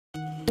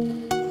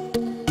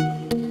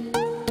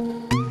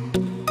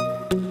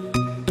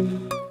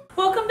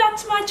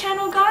my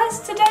channel, guys.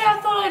 Today I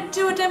thought I'd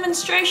do a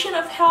demonstration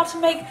of how to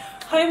make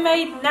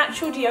homemade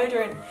natural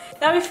deodorant.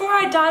 Now before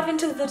I dive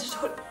into the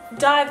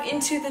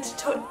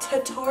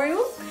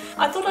tutorial,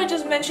 I thought I'd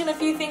just mention a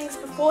few things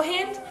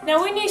beforehand.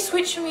 Now when you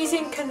switch from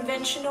using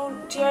conventional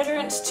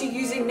deodorants to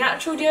using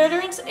natural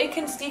deodorants, you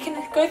can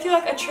go through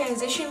like a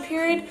transition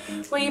period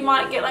where you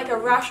might get like a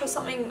rash or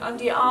something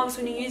under your arms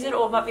when you use it,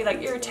 or it might be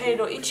like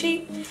irritated or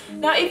itchy.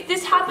 Now if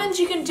this happens,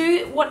 you can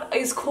do what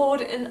is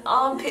called an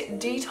armpit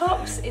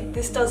detox.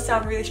 This does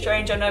sound really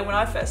strange. I know when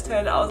I first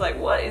heard it I was like,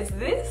 what is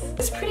this?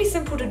 It's pretty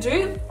simple to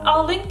do.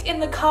 I'll link in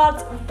the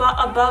cards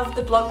above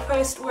the blog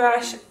post where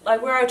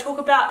I talk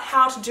about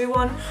how to do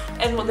one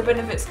and what the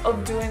benefits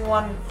of doing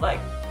one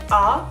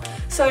are.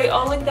 So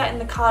I'll link that in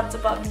the cards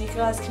above and you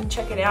guys can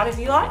check it out if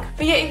you like.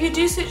 But yeah, if you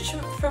do switch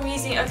from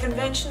using a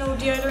conventional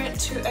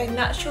deodorant to a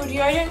natural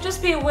deodorant,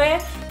 just be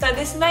aware that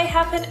this may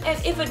happen,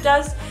 and if it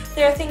does,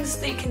 there are things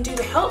that you can do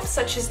to help,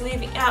 such as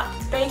leaving out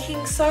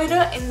baking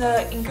soda in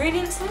the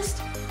ingredients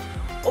list,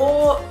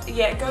 or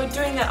yeah,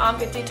 doing that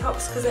armpit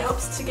detox, because it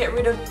helps to get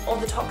rid of all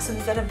the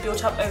toxins that have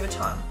built up over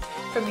time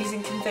from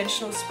using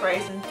conventional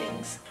sprays and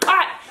things.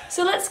 Alright,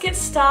 so let's get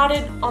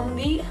started on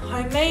the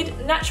homemade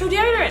natural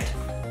deodorant.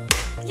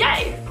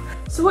 Yay!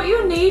 So what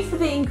you'll need for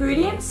the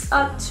ingredients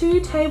are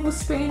 2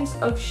 tablespoons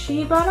of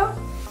shea butter,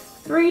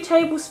 3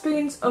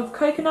 tablespoons of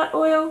coconut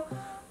oil,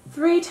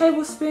 3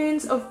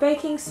 tablespoons of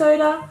baking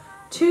soda,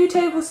 2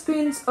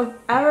 tablespoons of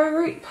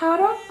arrowroot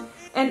powder,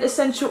 and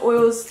essential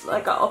oils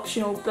are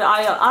optional, but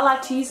I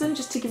like to use them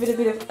just to give it a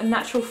bit of a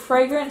natural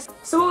fragrance.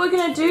 So what we're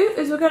going to do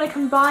is we're going to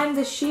combine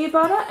the shea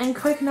butter and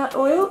coconut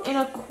oil in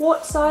a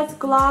quart-sized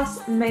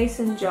glass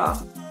mason jar,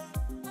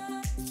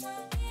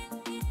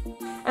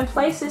 and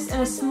place this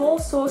in a small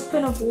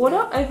saucepan of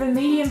water over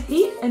medium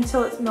heat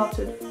until it's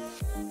melted.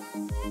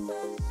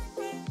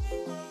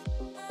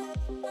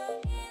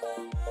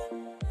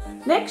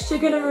 Next, you're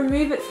going to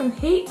remove it from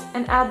heat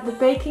and add the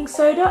baking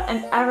soda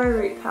and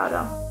arrowroot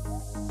powder.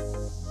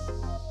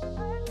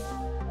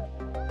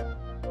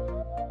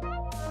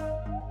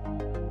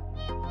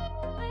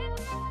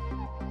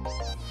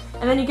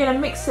 And then you're going to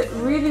mix it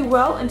really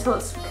well until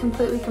it's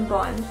completely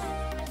combined.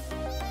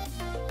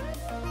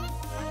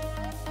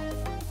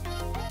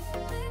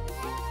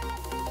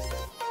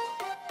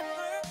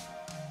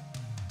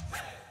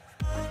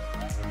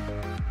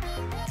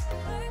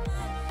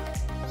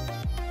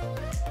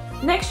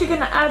 Next, you're going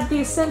to add the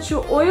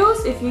essential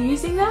oils if you're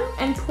using them,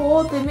 and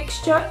pour the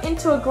mixture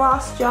into a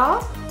glass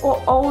jar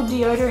or old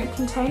deodorant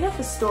container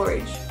for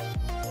storage.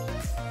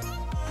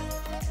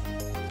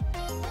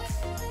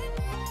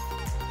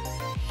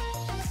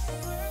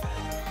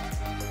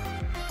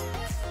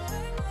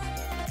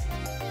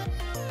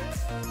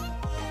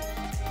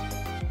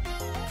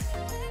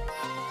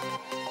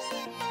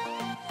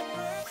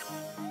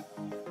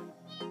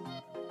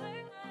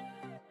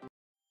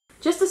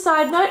 Just a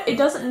side note, it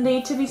doesn't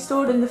need to be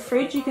stored in the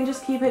fridge, you can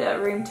just keep it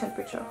at room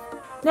temperature.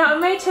 Now it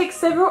may take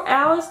several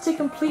hours to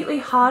completely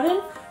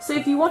harden, so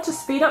if you want to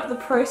speed up the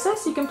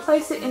process, you can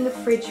place it in the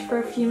fridge for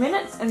a few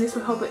minutes and this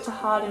will help it to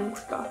harden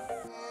quicker.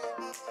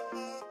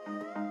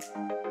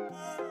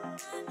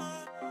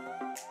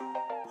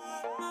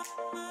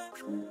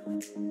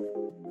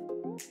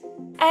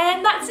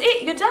 And that's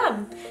it, you're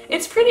done.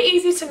 It's pretty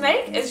easy to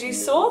make, as you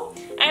saw,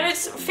 and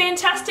it's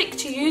fantastic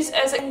to use,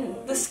 as in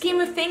the scheme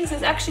of things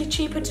it's actually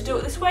cheaper to do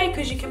it this way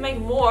because you can make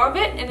more of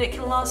it and it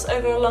can last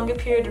over a longer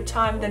period of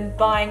time than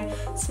buying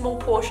small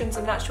portions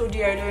of natural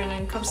deodorant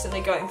and constantly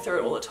going through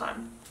it all the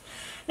time.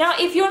 Now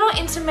if you're not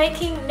into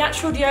making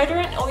natural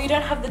deodorant or you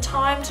don't have the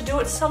time to do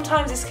it,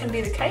 sometimes this can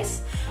be the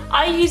case.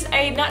 I use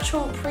a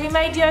natural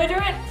pre-made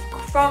deodorant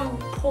from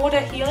Porter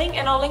Healing,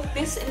 and I'll link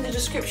this in the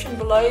description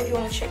below if you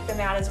want to check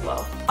them out as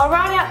well. I'll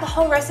write out the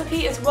whole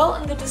recipe as well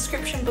in the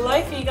description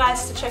below for you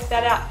guys to check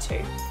that out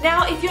too.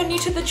 Now if you're new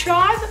to the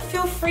tribe,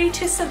 feel free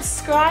to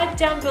subscribe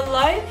down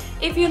below.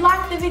 If you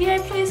liked the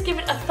video, please give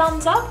it a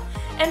thumbs up,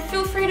 and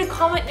feel free to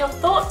comment your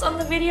thoughts on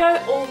the video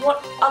or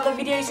what other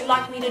videos you'd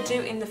like me to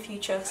do in the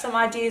future, some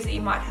ideas that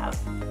you might have.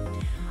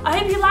 I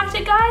hope you liked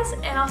it, guys,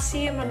 and I'll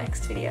see you in my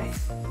next video.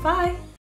 Bye!